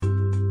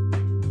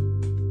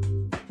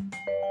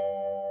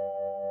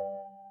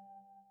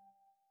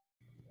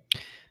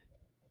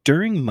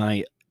During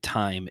my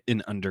time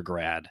in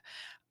undergrad,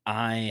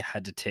 I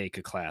had to take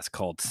a class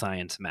called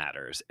Science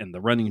Matters, and the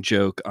running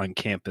joke on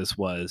campus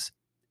was,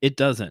 it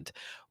doesn't.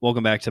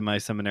 Welcome back to my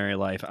seminary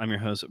life. I'm your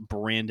host,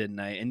 Brandon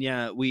Knight. And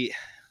yeah, we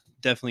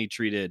definitely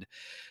treated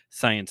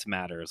Science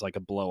Matters like a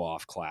blow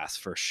off class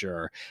for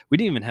sure. We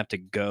didn't even have to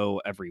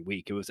go every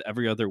week, it was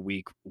every other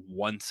week,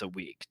 once a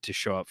week to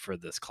show up for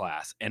this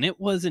class. And it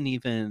wasn't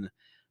even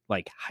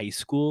like high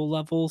school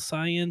level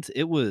science,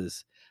 it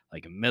was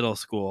like middle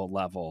school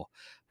level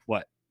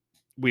what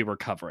we were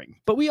covering.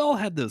 But we all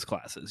had those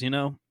classes,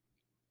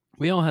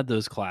 we all had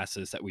those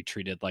classes that we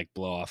treated like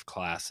blow off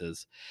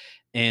classes.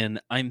 And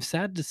I'm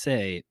sad to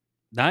say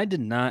that I did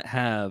not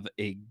have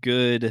a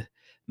good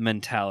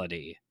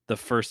mentality the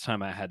first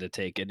time I had to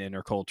take an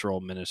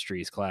intercultural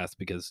ministries class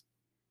because,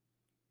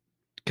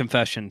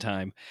 confession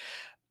time,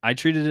 I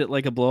treated it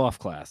like a blow off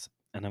class.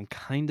 And I'm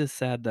kind of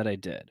sad that I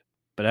did.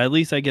 But at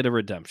least I get a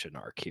redemption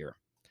arc here.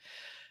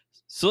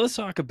 So let's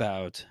talk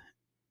about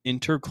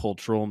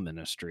intercultural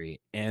ministry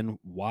and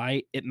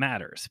why it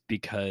matters,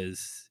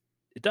 because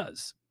it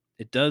does.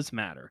 It does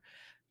matter,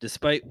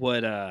 despite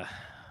what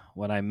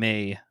I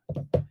may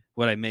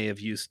what I may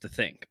have used to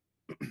think.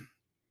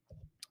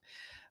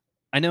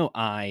 I know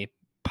I,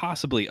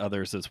 possibly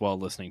others as well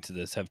listening to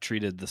this, have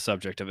treated the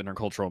subject of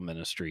intercultural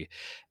ministry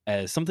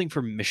as something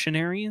for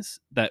missionaries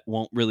that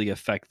won't really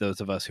affect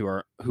those of us who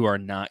are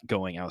not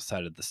going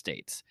outside of the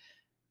states.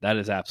 That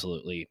is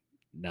absolutely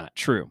not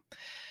true.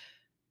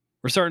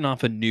 We're starting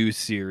off a new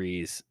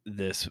series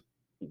this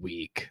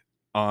week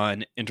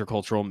on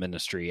intercultural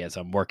ministry as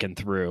I'm working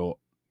through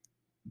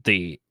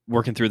the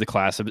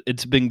class.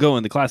 It's been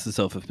going, the class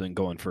itself has been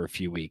going for a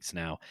few weeks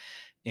now.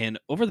 And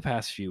over the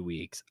past few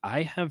weeks,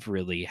 I have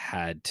really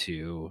had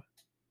to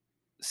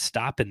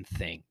stop and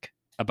think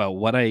about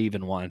what I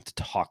even wanted to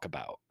talk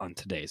about on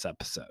today's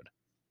episode.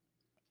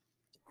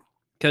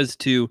 Because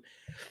to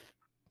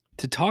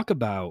talk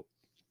about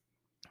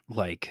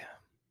like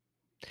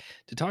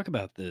to talk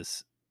about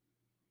this,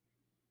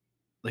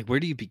 like,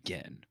 where do you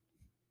begin?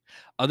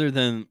 Other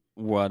than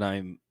what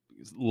I'm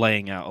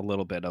laying out a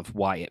little bit of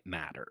why it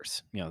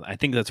matters. I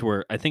think that's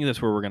where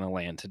we're going to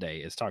land today,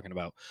 is talking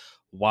about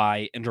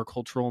why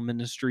intercultural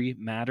ministry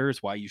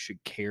matters, why you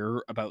should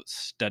care about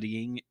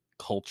studying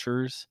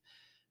cultures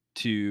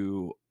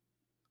to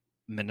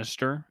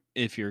minister,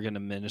 if you're going to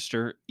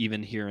minister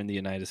even here in the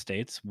United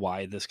States,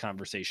 why this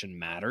conversation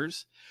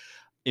matters.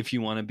 If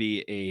you want to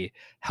be a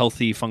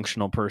healthy,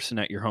 functional person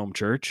at your home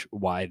church,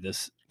 why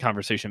this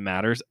conversation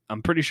matters.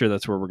 I'm pretty sure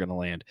that's where we're going to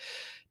land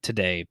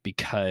today,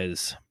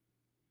 because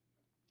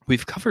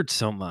we've covered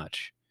so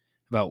much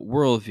about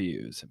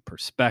worldviews and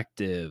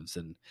perspectives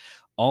and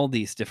all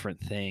these different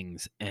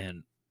things.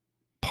 And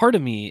part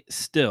of me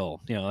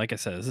still, like I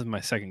said, this is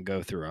my second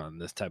go through on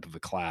this type of a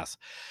class.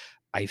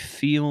 I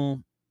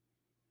feel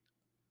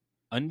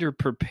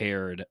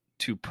underprepared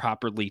to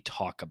properly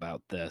talk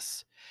about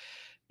this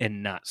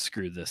and not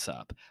screw this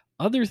up.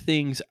 Other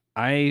things,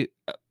 I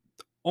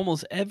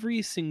almost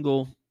every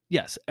single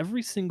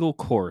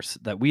course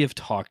that we have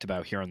talked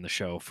about here on the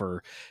show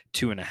for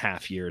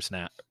 2.5 years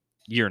now,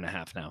 year and a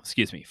half now,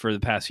 excuse me, for the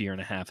past year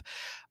and a half,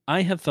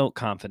 I have felt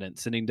confident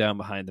sitting down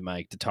behind the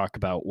mic to talk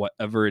about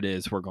whatever it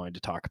is we're going to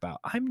talk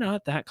about. I'm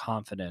not that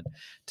confident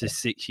to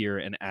sit here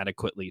and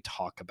adequately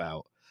talk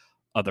about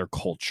other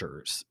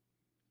cultures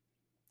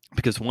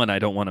because, one, I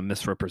don't want to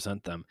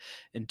misrepresent them,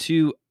 and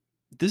two,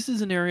 this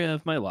is an area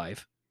of my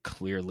life,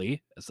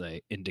 clearly, as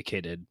I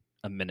indicated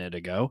a minute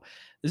ago,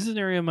 this is an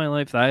area of my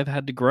life that I've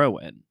had to grow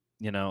in.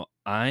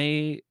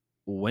 I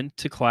went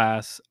to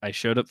class, I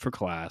showed up for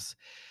class,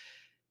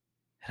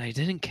 and I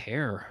didn't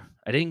care.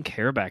 I didn't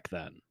care back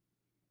then.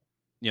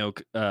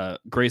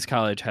 Grace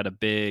College had a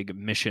big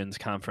missions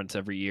conference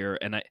every year,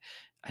 and I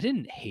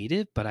didn't hate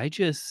it, but I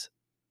just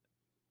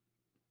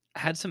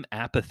had some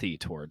apathy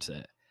towards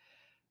it.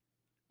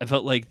 I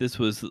felt like this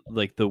was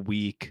like the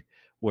week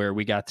where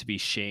we got to be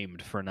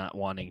shamed for not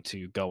wanting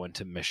to go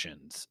into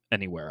missions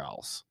anywhere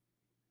else.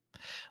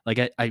 Like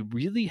I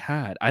really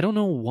had, I don't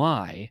know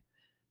why,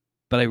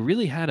 but I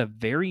really had a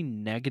very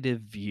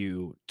negative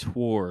view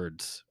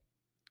towards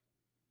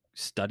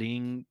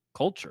studying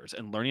cultures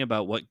and learning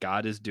about what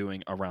God is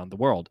doing around the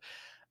world.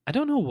 I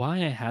don't know why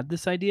I had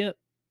this idea.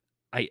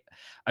 I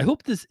I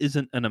hope this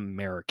isn't an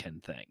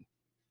American thing.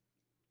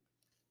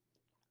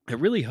 I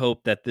really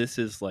hope that this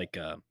is like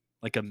a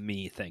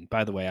me thing.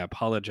 By the way, I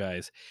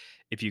apologize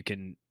if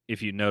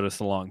you notice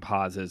the long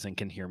pauses and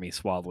can hear me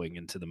swallowing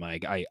into the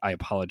mic. I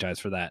apologize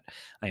for that.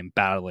 I am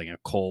battling a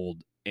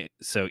cold,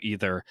 so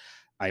either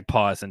I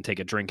pause and take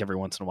a drink every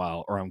once in a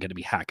while, or I'm going to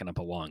be hacking up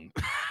a lung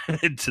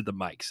into the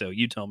mic. So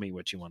you tell me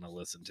what you want to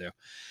listen to.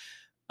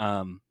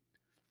 Um,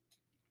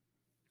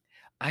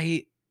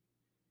 I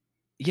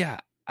yeah,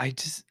 I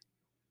just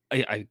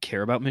I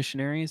care about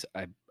missionaries.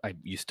 I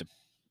used to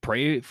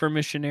pray for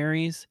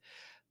missionaries.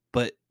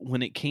 But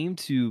when it came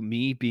to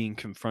me being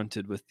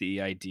confronted with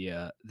the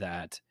idea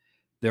that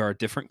there are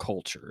different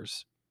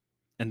cultures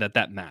and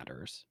that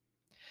matters,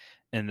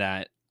 and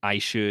that I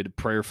should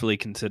prayerfully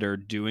consider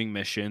doing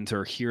missions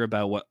or hear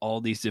about what all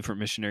these different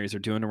missionaries are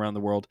doing around the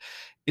world.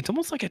 It's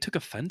almost like I took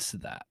offense to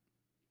that.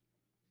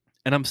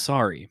 And I'm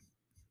sorry.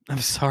 I'm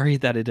sorry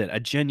that I did. I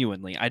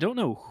genuinely, I don't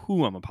know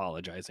who I'm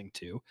apologizing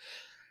to.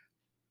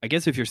 I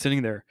guess if you're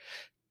sitting there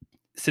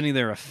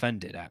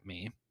offended at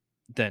me,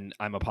 then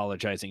I'm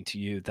apologizing to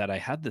you that I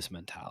had this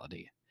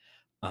mentality.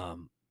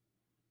 Um,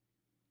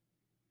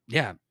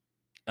 yeah,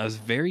 I was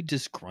very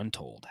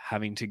disgruntled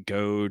having to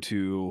go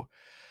to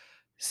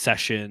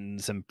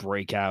sessions and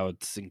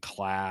breakouts in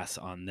class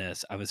on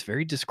this. I was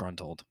very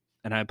disgruntled,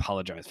 and I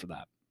apologize for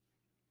that.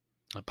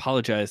 I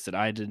apologize that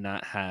I did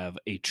not have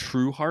a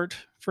true heart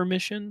for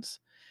missions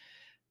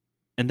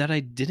and that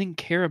I didn't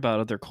care about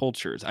other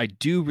cultures. I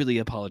do really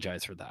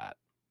apologize for that.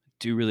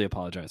 Do really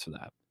apologize for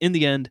that. In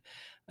the end,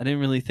 I didn't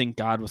really think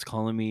God was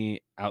calling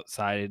me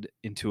outside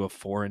into a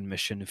foreign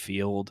mission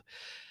field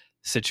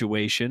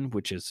situation,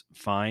 which is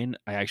fine.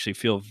 I actually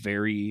feel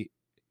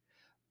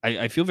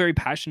I feel very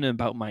passionate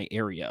about my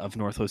area of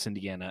Northwest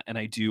Indiana, and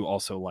I do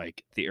also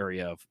like the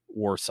area of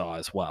Warsaw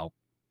as well,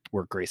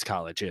 where Grace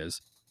College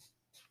is.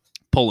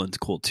 Poland's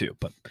cool too,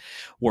 but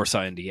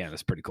Warsaw, Indiana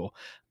is pretty cool.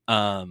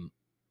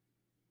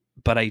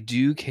 But I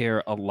do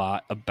care a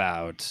lot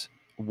about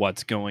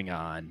what's going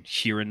on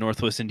here in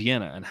Northwest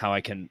Indiana and how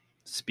I can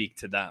speak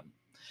to them.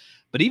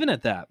 But even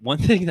at that, one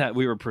thing that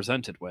we were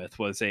presented with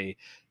was a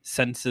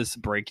census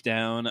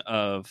breakdown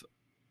of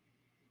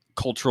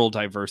cultural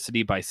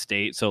diversity by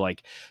state. So,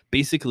 like,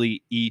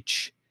 basically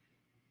each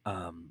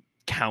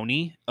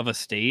county of a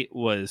state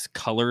was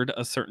colored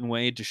a certain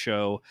way to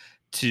show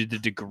to the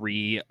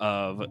degree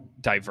of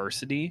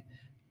diversity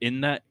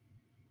in that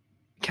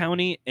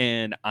county.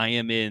 And I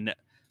am in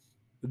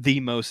the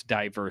most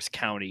diverse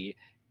county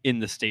in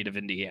the state of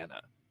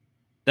Indiana.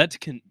 That's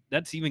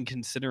even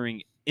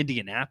considering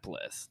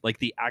Indianapolis, like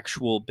the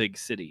actual big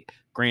city.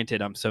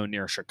 Granted, I'm so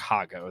near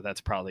Chicago,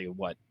 that's probably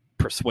what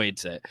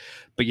persuades it.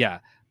 But yeah,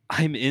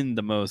 I'm in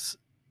the most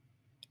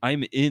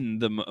I'm in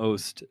the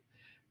most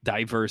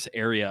diverse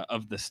area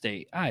of the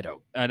state. I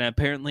don't. And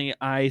apparently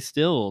I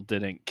still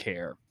didn't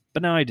care.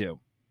 But now I do.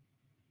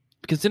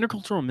 Because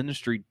intercultural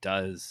ministry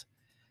does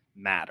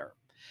matter.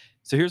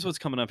 So here's what's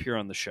coming up here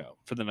on the show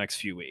for the next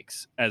few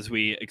weeks as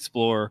we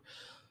explore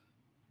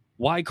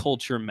why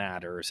culture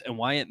matters and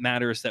why it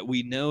matters that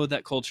we know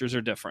that cultures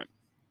are different.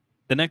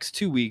 The next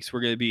 2 weeks,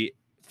 we're going to be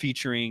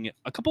featuring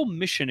a couple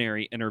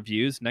missionary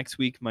interviews. Next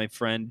week, my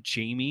friend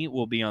Jamie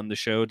will be on the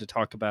show to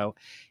talk about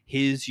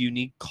his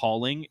unique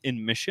calling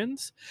in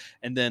missions.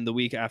 And then the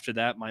week after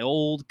that, my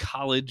old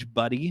college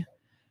buddy,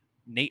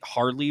 Nate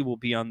Harley, will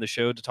be on the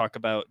show to talk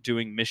about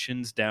doing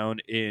missions down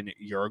in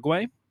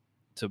Uruguay.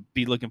 So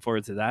be looking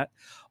forward to that.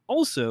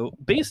 Also,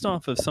 based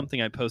off of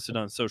something I posted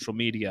on social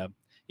media,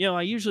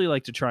 I usually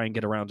like to try and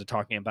get around to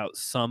talking about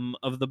some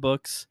of the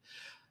books.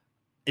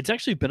 It's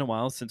actually been a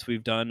while since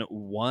we've done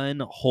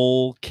one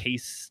whole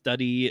case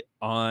study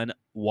on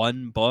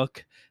one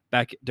book.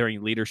 Back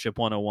during Leadership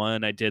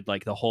 101, I did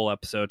like the whole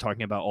episode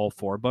talking about all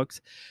 4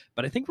 books.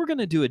 But I think we're going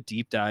to do a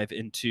deep dive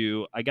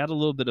into, I got a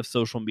little bit of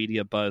social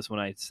media buzz when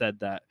I said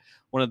that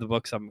one of the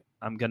books I'm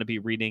going to be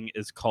reading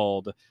is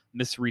called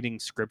Misreading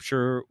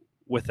Scripture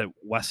with a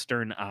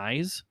Western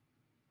Eyes.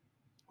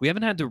 We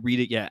haven't had to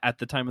read it yet at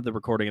the time of the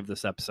recording of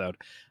this episode.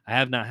 I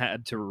have not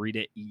had to read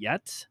it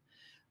yet.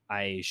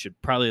 I should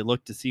probably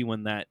look to see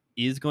when that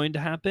is going to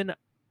happen,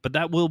 but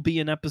that will be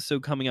an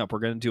episode coming up. We're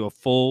going to do a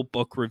full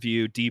book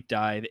review, deep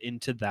dive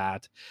into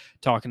that,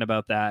 talking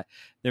about that.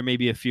 There may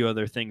be a few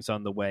other things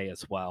on the way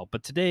as well.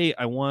 But today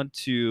I want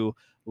to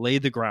lay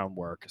the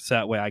groundwork so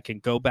that way I can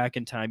go back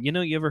in time.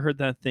 You ever heard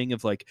that thing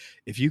of like,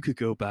 if you could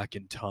go back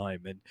in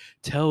time and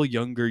tell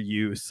younger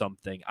you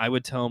something, I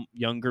would tell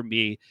younger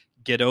me,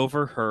 get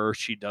over her.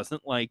 She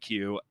doesn't like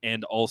you.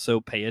 And also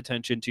pay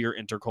attention to your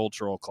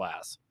intercultural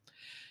class.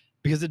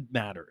 Because it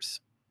matters.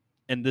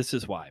 And this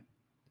is why.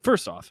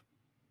 First off,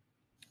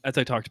 as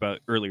I talked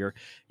about earlier,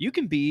 you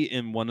can be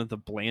in one of the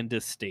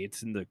blandest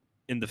states in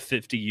the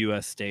 50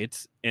 US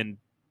states and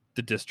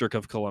the District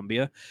of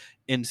Columbia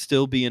and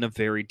still be in a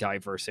very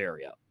diverse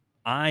area.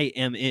 I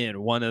am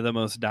in one of the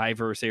most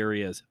diverse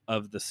areas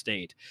of the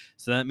state.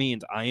 So that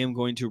means I am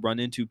going to run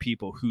into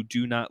people who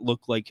do not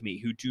look like me,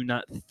 who do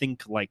not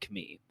think like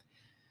me.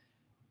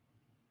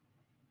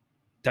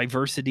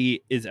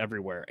 Diversity is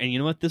everywhere. And you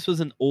know what? This was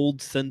an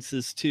old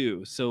census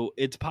too. So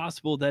it's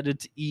possible that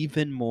it's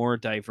even more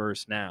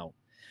diverse now.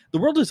 The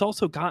world has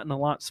also gotten a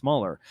lot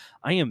smaller.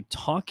 I am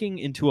talking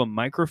into a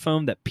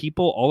microphone that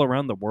people all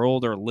around the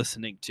world are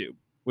listening to.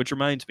 Which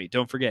reminds me,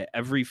 don't forget,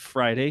 every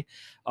Friday,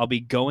 I'll be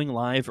going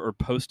live or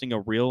posting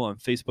a reel on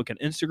Facebook and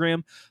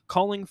Instagram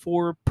calling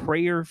for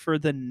prayer for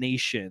the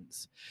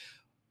nations.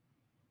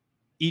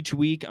 Each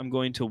week, I'm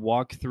going to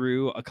walk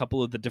through a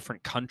couple of the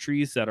different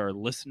countries that are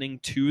listening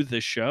to the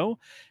show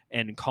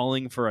and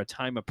calling for a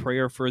time of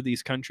prayer for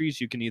these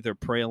countries. You can either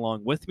pray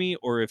along with me,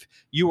 or if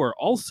you are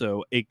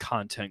also a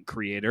content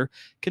creator,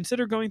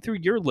 consider going through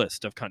your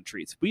list of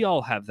countries. We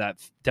all have that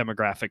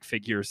demographic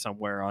figure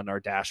somewhere on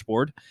our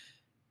dashboard.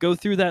 Go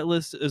through that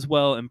list as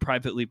well and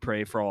privately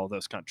pray for all of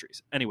those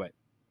countries. Anyway,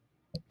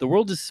 the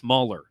world is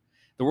smaller.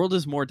 The world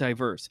is more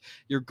diverse.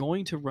 You're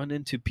going to run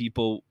into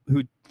people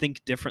who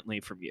think differently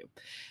from you.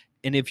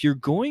 And if you're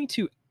going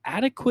to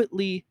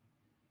adequately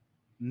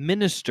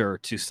minister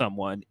to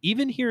someone,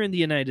 even here in the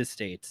United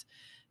States,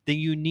 then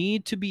you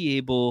need to be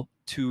able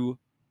to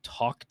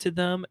talk to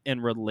them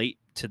and relate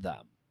to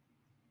them,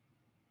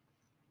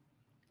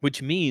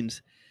 which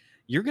means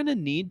you're going to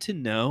need to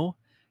know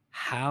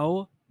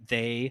how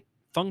they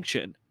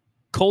function.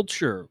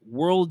 Culture,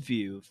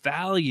 worldview,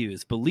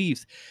 values,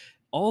 beliefs,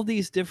 all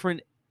these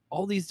different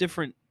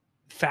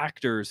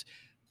factors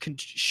can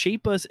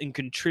shape us and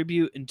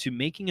contribute into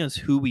making us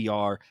who we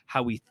are,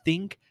 how we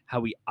think, how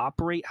we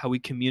operate, how we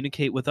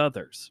communicate with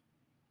others.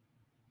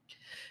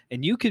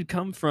 And you could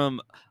come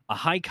from a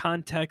high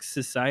context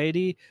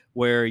society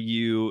where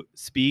you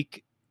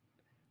speak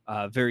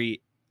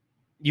very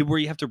where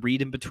you have to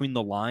read in between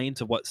the lines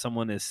of what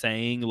someone is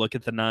saying, look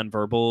at the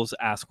nonverbals,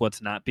 ask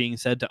what's not being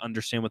said to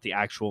understand what the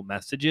actual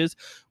message is.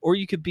 Or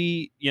you could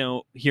be,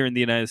 here in the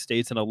United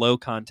States in a low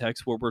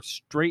context where we're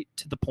straight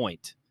to the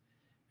point,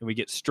 and we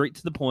get straight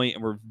to the point,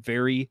 and we're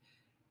very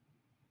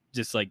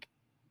just like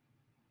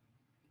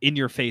in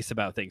your face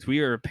about things. We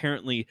are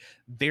apparently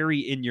very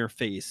in your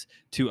face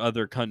to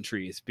other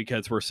countries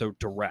because we're so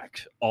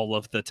direct all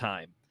of the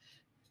time.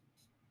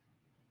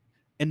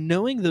 And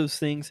knowing those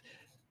things,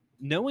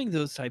 knowing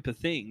those type of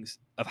things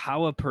of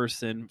how a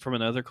person from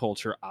another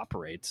culture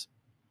operates,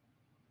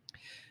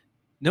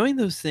 knowing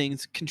those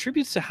things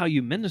contributes to how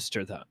you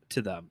minister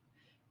to them.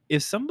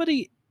 If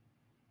somebody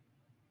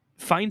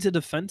finds it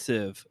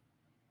offensive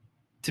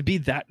to be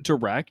that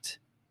direct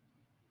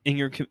in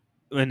your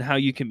and how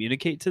you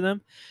communicate to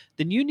them,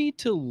 then you need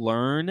to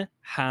learn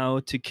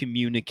how to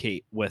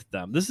communicate with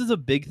them. This is a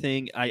big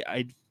thing.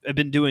 I've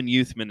been doing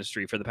youth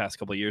ministry for the past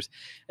couple of years,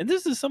 and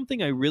this is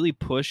something I really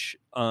push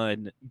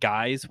on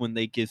guys when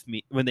they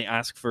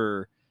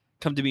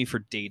come to me for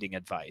dating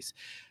advice.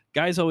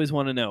 Guys always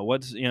want to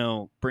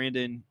know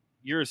Brandon,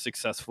 you're a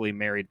successfully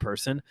married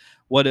person.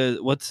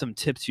 What's some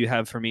tips you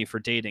have for me for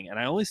dating? And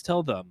I always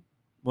tell them,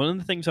 one of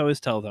the things I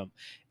always tell them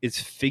is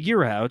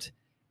figure out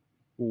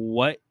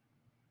what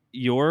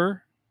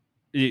your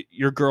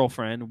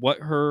girlfriend, what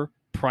her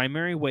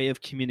primary way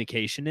of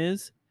communication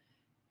is,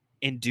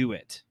 and do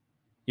it.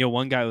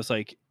 One guy was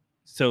like,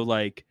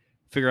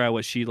 figure out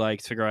what she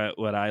likes, figure out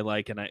what I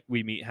like, and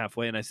we meet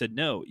halfway. And I said,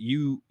 no,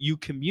 you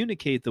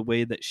communicate the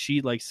way that she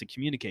likes to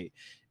communicate.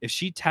 If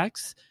she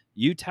texts,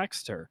 you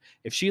text her.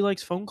 If she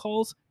likes phone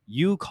calls,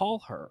 you call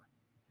her,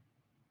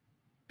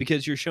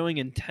 because you're showing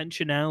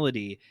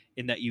intentionality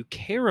in that you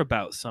care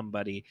about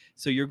somebody,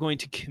 so you're going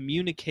to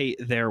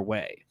communicate their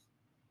way.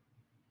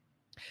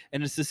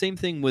 And it's the same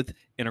thing with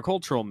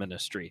intercultural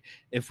ministry.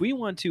 If we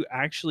want to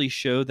actually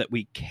show that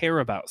we care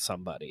about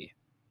somebody,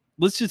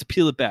 let's just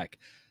peel it back.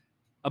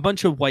 A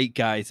bunch of white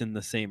guys in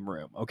the same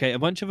room, okay? A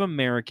bunch of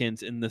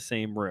Americans in the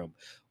same room.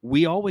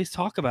 We always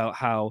talk about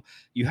how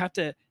you have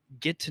to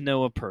get to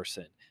know a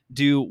person.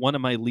 Do one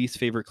of my least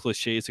favorite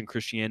cliches in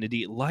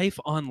Christianity, life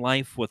on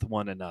life with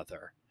one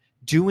another,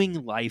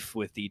 doing life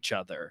with each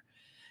other.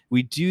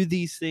 We do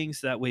these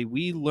things that way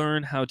we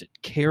learn how to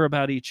care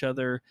about each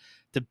other,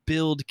 to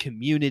build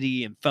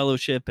community and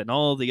fellowship and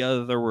all the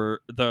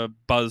the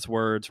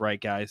buzzwords, right,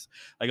 guys?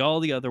 Like all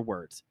the other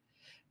words.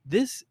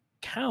 This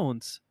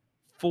counts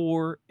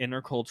for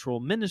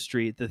intercultural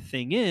ministry. The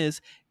thing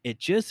is, it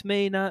just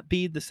may not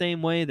be the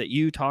same way that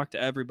you talk to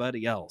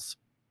everybody else.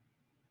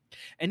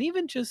 And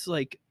even just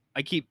like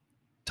I keep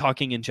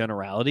talking in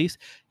generalities,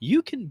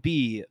 you can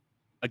be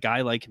a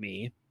guy like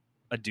me,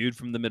 a dude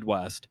from the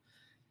Midwest,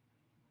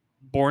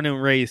 born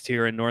and raised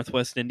here in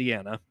Northwest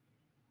Indiana.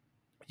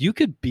 You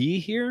could be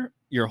here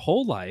your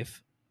whole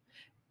life,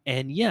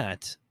 and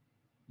yet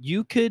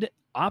you could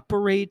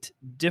operate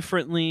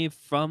differently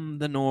from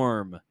the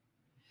norm.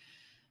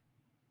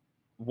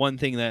 One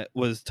thing that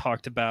was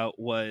talked about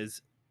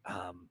was,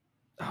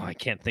 I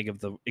can't think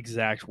of the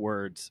exact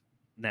words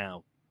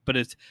now, but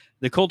it's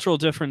the cultural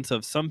difference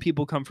of some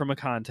people come from a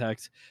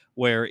context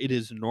where it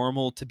is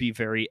normal to be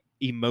very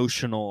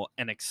emotional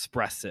and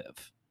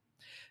expressive.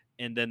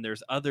 And then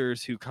there's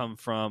others who come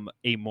from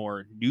a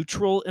more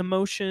neutral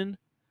emotion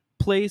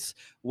place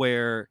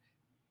where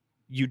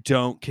you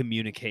don't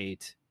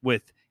communicate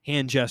with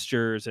hand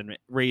gestures and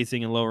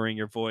raising and lowering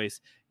your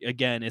voice.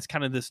 Again, it's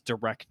kind of this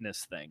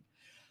directness thing.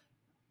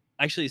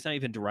 Actually, it's not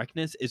even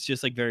directness. It's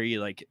just like very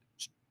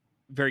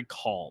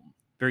calm,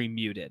 very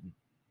muted.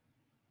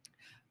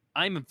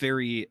 I'm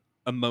very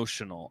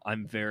emotional.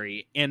 I'm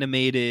very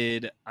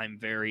animated. I'm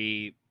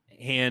very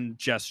hand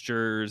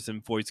gestures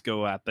and voice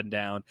go up and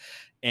down.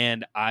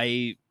 And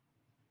I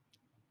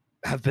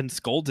have been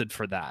scolded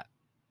for that.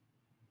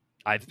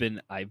 I've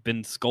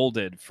been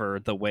scolded for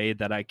the way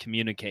that I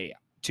communicate.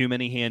 Too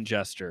many hand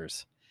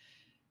gestures.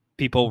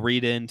 People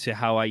read into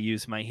how I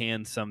use my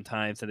hands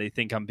sometimes, and they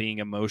think I'm being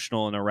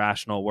emotional and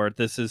irrational. Where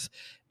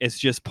it's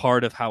just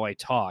part of how I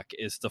talk,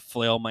 is to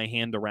flail my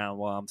hand around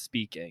while I'm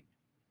speaking.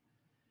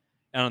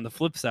 And on the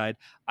flip side,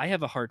 I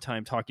have a hard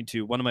time talking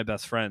to one of my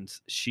best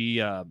friends. She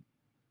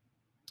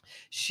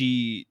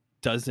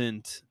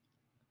doesn't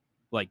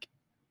like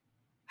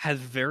has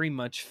very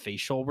much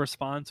facial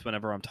response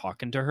whenever I'm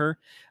talking to her.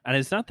 And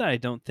it's not that I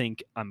don't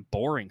think I'm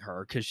boring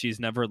her, because she's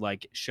never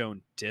like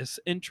shown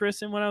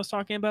disinterest in what I was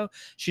talking about.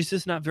 She's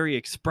just not very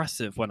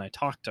expressive when I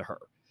talk to her.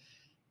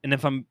 And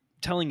if I'm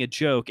telling a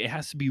joke, it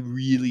has to be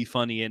really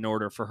funny in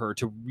order for her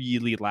to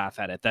really laugh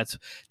at it. That's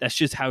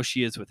just how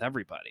she is with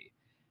everybody.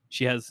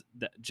 She has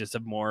just a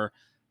more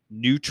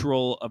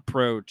neutral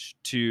approach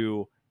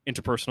to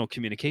interpersonal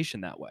communication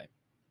that way.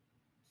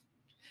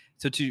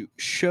 So to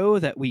show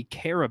that we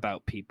care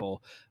about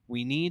people,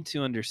 we need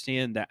to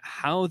understand that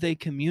how they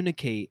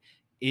communicate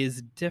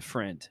is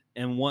different.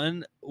 And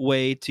one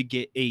way to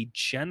get a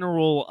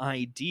general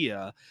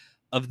idea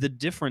of the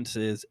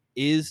differences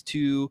is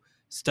to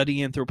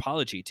study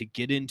anthropology, to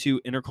get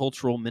into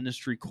intercultural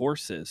ministry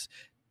courses.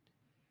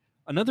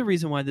 Another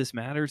reason why this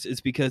matters is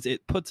because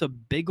it puts a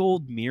big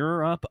old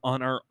mirror up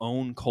on our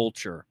own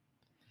culture.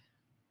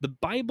 The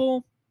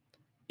Bible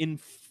in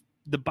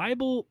the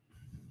Bible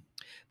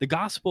the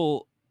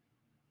gospel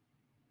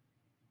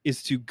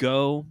is to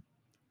go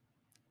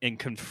and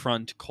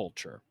confront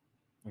culture.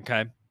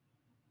 Okay.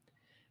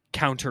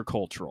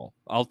 Countercultural.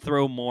 I'll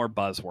throw more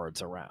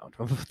buzzwords around,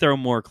 I'll throw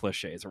more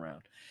cliches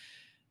around.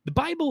 The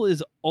Bible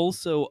is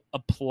also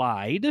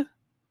applied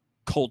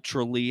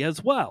culturally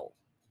as well.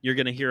 You're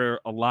going to hear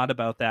a lot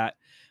about that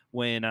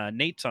when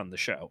Nate's on the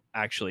show,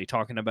 actually,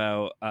 talking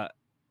about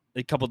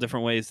a couple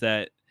different ways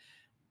that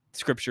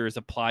scripture is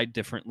applied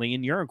differently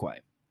in Uruguay.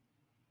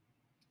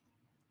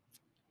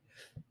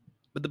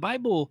 But the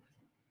Bible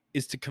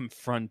is to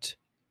confront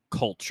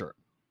culture.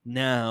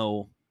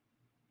 Now,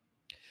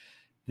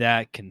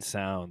 that can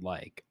sound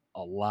like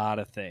a lot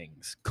of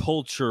things: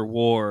 culture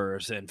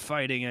wars and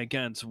fighting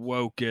against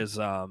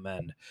wokeism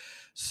and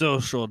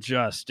social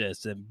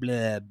justice and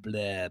blah,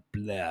 blah,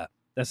 blah.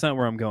 That's not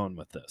where I'm going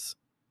with this.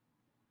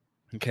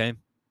 Okay.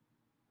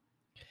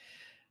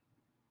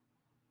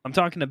 I'm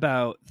talking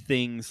about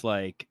things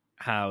like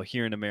how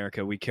here in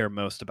America we care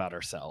most about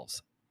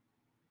ourselves,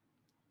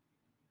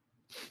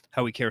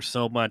 how we care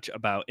so much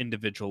about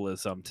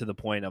individualism to the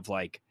point of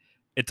like,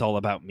 it's all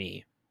about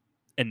me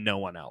and no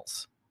one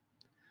else.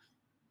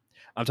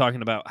 I'm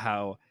talking about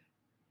how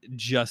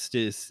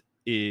justice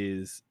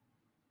is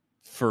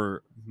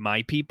for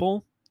my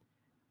people.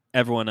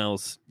 Everyone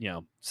else,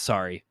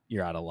 sorry,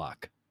 you're out of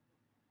luck.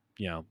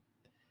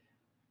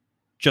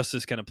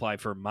 Justice can apply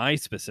for my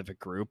specific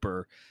group,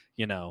 or,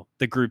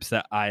 the groups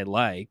that I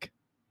like,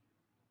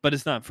 but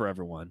it's not for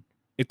everyone.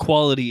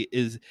 Equality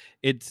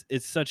it's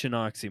such an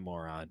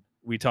oxymoron.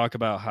 We talk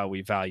about how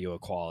we value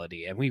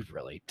equality, and we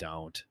really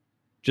don't.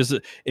 Just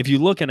if you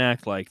look and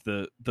act like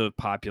the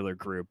popular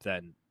group,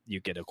 then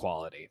you get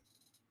equality.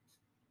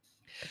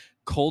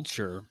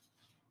 Culture,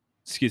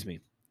 excuse me,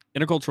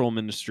 intercultural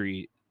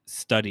ministry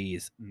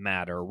studies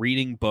matter.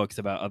 Reading books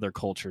about other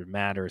cultures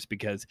matters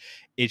because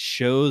it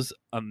shows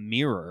a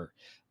mirror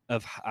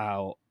of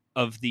how,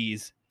 of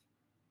these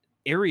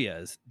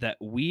areas that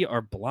we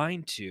are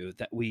blind to,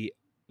 that we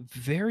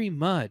very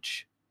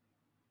much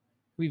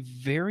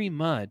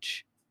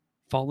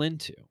fall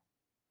into.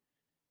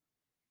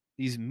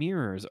 These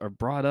mirrors are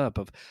brought up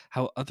of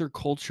how other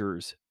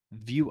cultures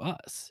view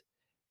us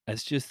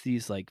as just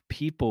these like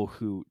people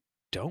who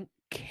don't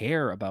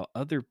care about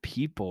other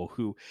people,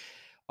 who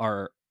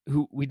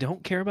we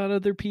don't care about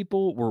other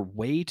people. We're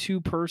way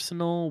too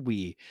personal.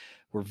 We're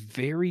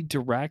very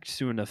direct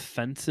to an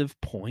offensive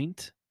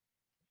point.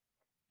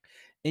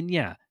 And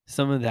yeah,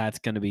 some of that's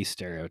going to be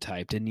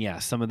stereotyped. And yeah,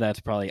 some of that's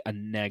probably a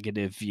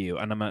negative view.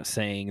 And I'm not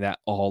saying that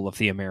all of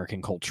the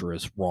American culture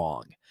is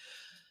wrong.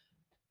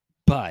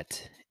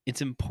 But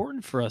it's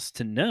important for us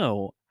to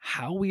know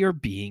how we are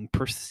being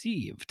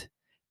perceived.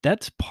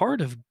 That's part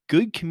of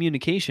good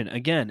communication.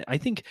 Again, I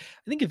think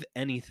if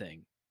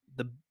anything,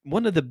 the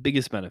one of the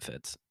biggest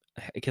benefits,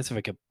 I guess if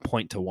I could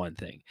point to one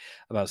thing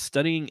about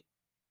studying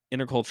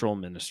intercultural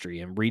ministry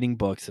and reading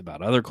books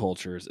about other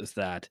cultures, is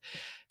that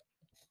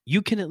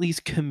you can at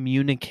least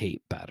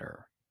communicate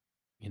better.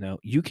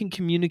 You can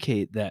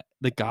communicate that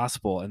the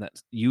gospel and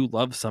that you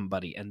love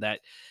somebody, and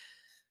that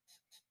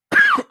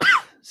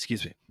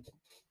excuse me,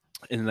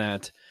 and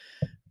that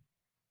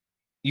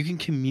you can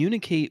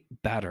communicate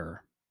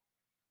better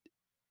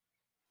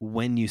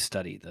when you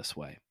study this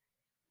way.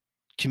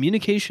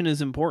 Communication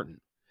is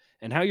important,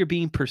 and how you're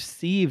being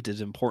perceived is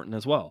important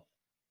as well.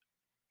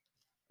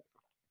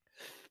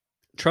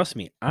 Trust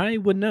me, I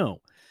would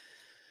know.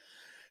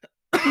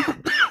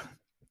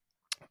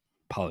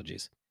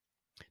 Apologies.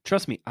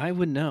 Trust me, I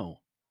would know.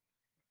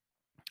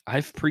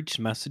 I've preached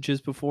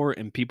messages before,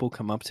 and people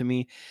come up to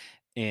me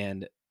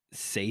and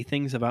say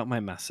things about my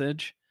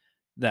message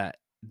that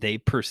they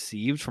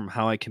perceived from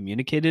how I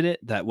communicated it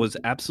that was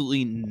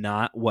absolutely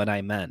not what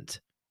I meant.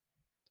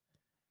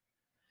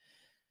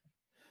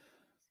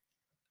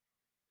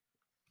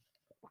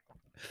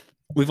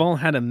 We've all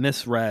had a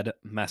misread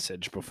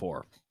message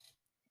before.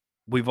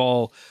 We've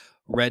all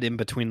read in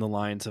between the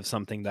lines of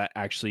something that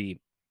actually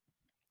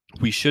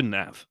We shouldn't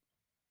have.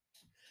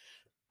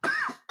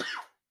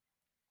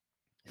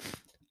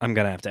 I'm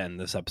going to have to end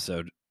this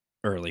episode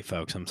early,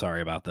 folks. I'm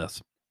sorry about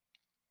this.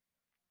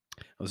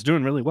 I was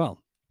doing really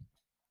well.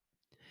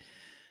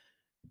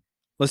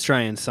 Let's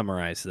try and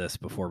summarize this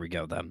before we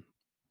go then.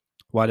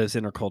 Why does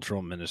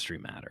intercultural ministry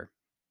matter?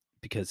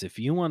 Because if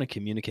you want to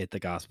communicate the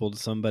gospel to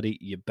somebody,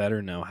 you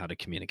better know how to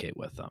communicate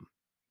with them.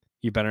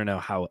 You better know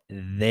how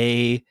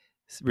they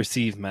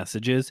receive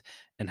messages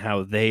and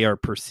how they are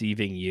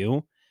perceiving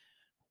you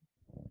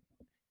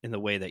in the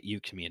way that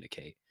you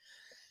communicate.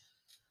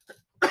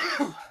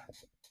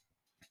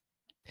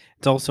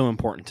 It's also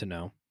important to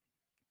know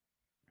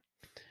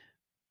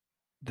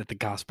that the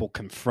gospel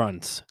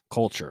confronts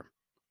culture.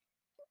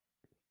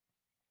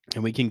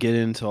 And we can get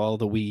into all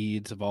the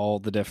weeds of all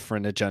the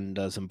different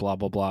agendas and blah,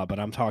 blah, blah. But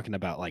I'm talking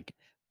about like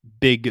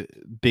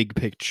big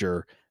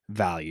picture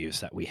values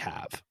that we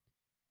have.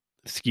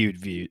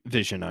 Skewed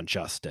vision on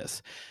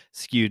justice,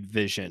 skewed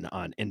vision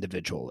on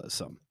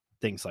individualism,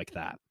 things like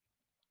that.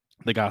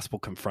 The gospel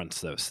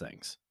confronts those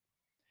things.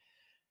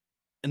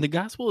 And the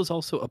gospel is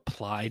also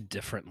applied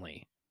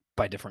differently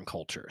by different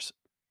cultures.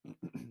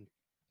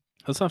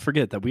 Let's not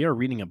forget that we are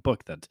reading a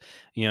book that,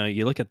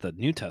 you look at the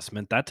New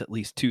Testament, that's at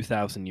least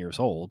 2,000 years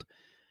old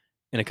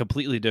in a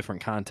completely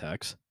different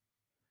context.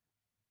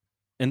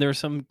 And there are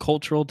some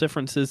cultural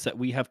differences that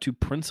we have to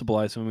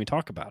principalize when we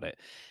talk about it.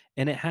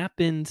 And it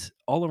happens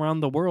all around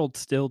the world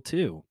still,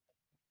 too.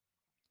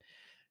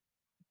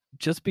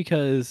 Just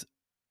because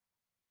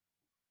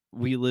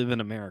we live in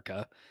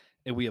America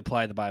and we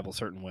apply the Bible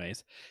certain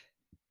ways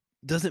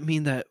doesn't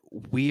mean that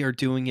we are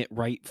doing it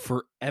right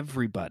for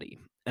everybody.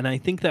 And I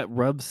think that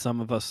rubs some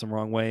of us the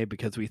wrong way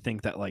because we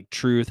think that like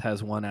truth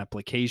has one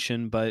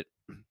application, but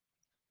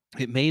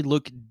it may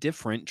look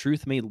different.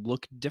 Truth may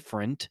look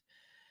different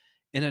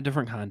in a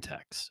different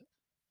context.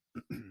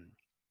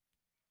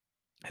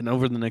 And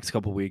over the next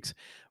couple of weeks,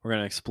 we're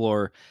going to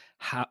explore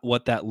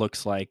what that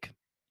looks like.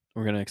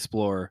 We're going to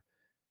explore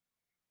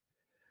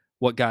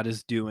what God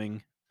is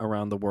doing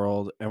around the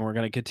world. And we're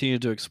going to continue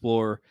to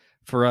explore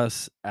for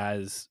us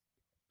as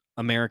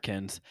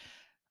Americans,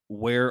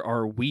 where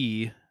are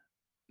we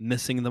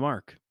missing the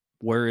mark?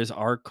 Where is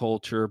our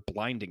culture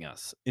blinding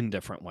us in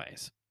different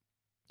ways?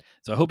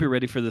 So I hope you're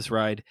ready for this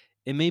ride.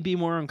 It may be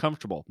more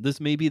uncomfortable.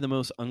 This may be the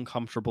most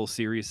uncomfortable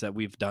series that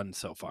we've done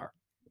so far.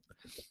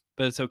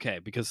 But it's okay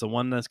because the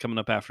one that's coming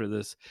up after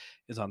this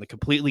is on the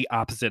completely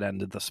opposite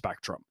end of the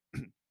spectrum.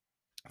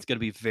 It's going to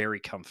be very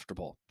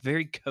comfortable,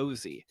 very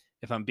cozy,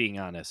 if I'm being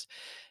honest.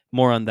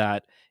 More on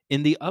that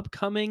in the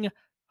upcoming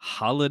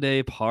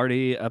holiday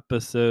party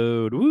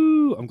episode.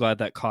 Woo! I'm glad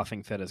that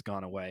coughing fit has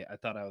gone away. I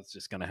thought I was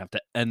just going to have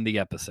to end the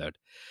episode.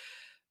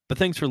 But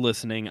thanks for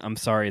listening. I'm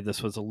sorry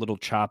this was a little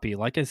choppy.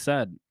 Like I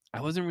said,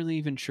 I wasn't really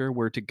even sure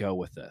where to go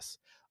with this,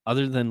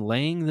 other than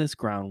laying this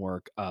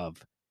groundwork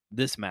of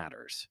this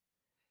matters.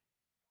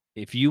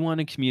 If you want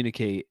to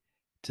communicate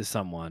to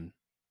someone,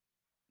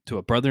 to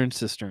a brother and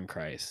sister in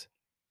Christ,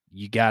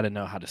 you got to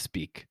know how to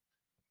speak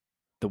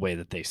the way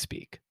that they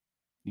speak.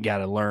 You got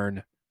to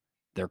learn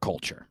their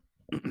culture.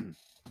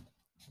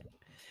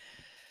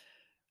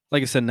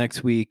 Like I said,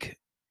 next week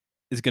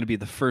is going to be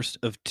the first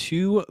of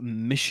 2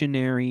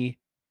 missionary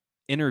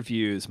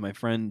interviews. My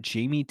friend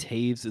Jamie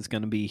Taves is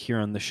going to be here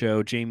on the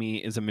show.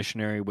 Jamie is a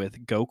missionary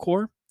with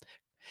GoCore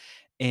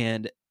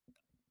and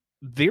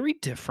very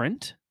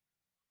different.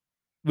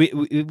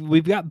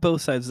 We've got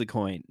both sides of the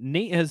coin.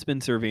 Nate has been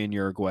serving in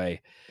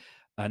Uruguay.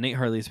 Nate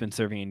Harley has been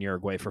serving in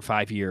Uruguay for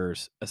 5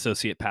 years,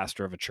 associate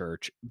pastor of a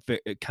church.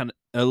 Kind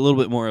of a little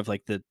bit more of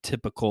like the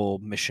typical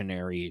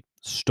missionary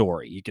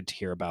story. You get to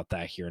hear about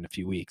that here in a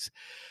few weeks.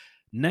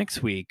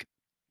 Next week,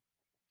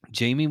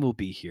 Jamie will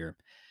be here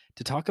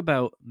to talk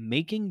about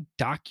making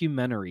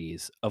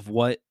documentaries of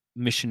what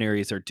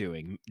missionaries are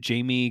doing.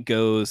 Jamie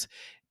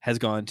has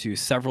gone to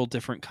several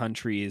different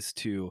countries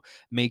to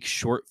make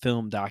short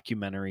film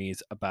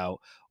documentaries about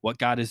what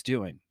God is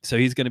doing. So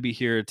he's going to be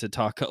here to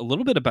talk a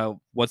little bit about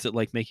what's it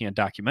like making a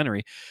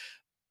documentary,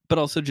 but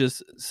also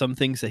just some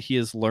things that he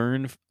has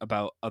learned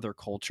about other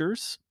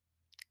cultures.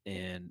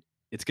 And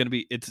it's going to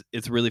be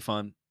it's really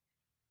fun.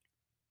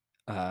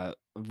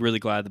 Really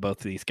glad that both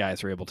of these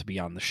guys were able to be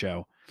on the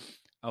show.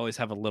 I always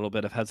have a little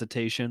bit of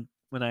hesitation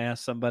when I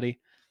ask somebody,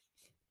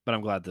 but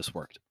I'm glad this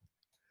worked.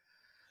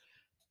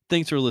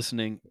 Thanks for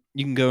listening.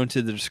 You can go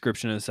into the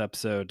description of this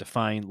episode to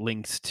find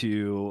links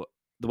to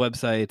the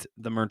website,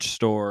 the merch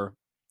store.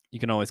 You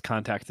can always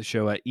contact the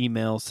show at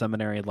email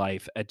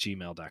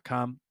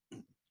seminarylife@gmail.com.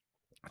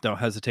 Don't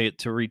hesitate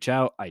to reach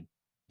out. I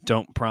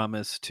don't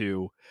promise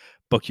to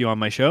book you on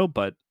my show,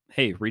 but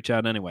hey, reach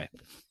out anyway.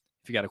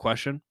 If you got a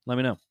question, let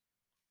me know.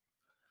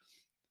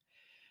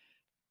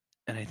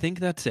 And I think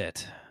that's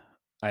it.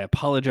 I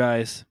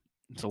apologize.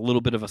 It's a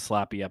little bit of a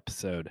sloppy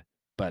episode,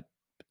 but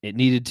it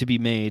needed to be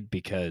made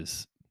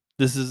because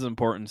this is an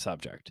important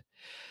subject.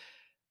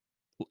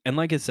 And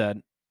like I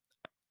said,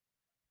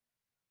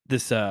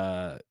 this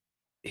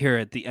here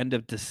at the end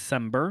of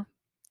December,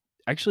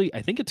 actually,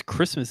 I think it's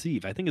Christmas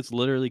Eve. I think it's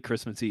literally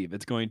Christmas Eve.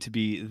 It's going to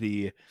be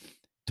the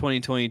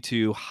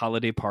 2022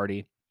 holiday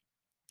party.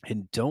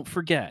 And don't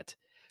forget,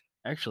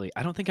 actually,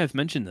 I don't think I've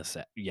mentioned this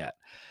yet.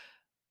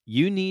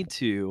 You need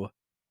to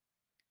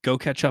go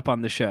catch up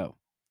on the show.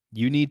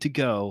 You need to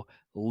go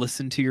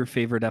listen to your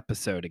favorite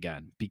episode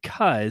again,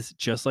 because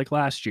just like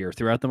last year,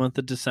 throughout the month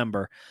of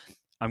December,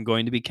 I'm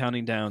going to be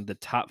counting down the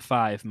top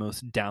 5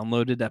 most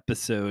downloaded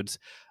episodes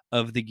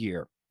of the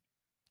year.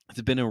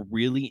 It's been a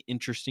really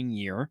interesting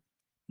year,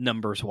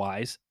 numbers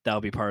wise.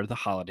 That'll be part of the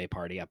holiday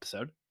party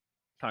episode,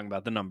 talking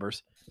about the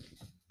numbers.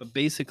 But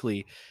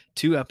basically,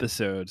 2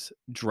 episodes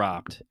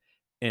dropped,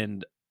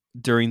 and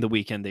during the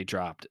weekend they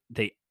dropped,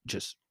 they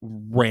just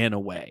ran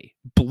away,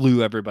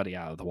 blew everybody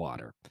out of the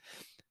water.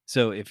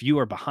 So if you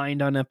are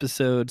behind on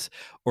episodes,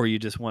 or you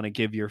just want to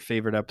give your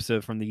favorite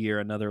episode from the year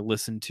another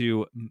listen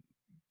to,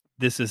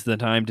 this is the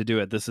time to do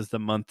it. This is the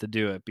month to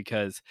do it,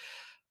 because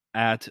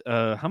at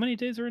how many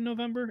days are in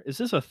November? Is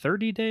this a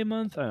 30-day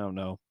month? I don't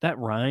know. That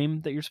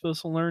rhyme that you're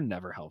supposed to learn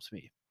never helps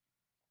me.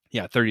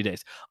 Yeah, 30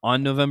 days.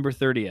 On November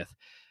 30th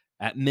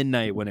at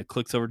midnight, when it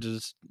clicks over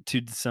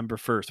to December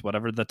 1st,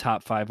 whatever the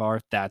top 5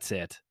 are, that's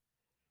it.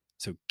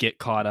 So get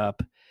caught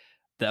up.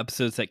 The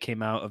episodes that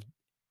came out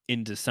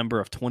in December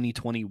of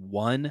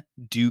 2021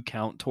 do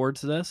count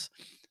towards this.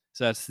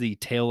 So that's the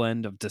tail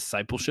end of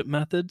discipleship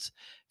methods.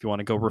 If you want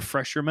to go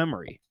refresh your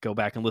memory, go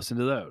back and listen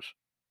to those.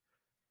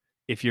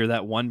 If you're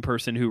that one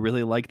person who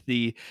really liked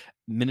the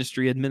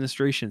ministry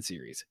administration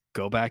series,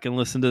 go back and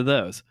listen to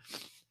those.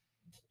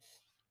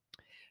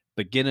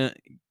 But get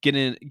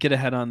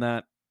ahead on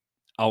that.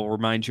 I'll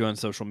remind you on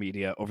social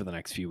media over the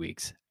next few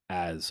weeks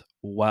as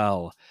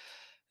well.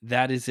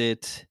 That is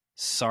it.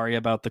 Sorry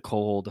about the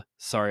cold.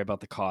 Sorry about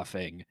the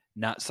coughing.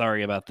 Not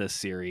sorry about this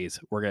series.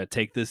 We're going to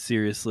take this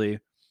seriously.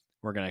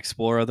 We're going to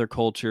explore other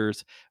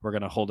cultures. We're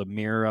going to hold a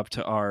mirror up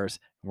to ours.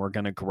 And we're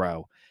going to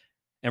grow.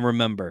 And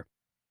remember,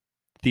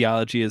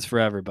 theology is for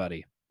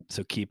everybody.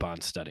 So keep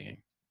on studying.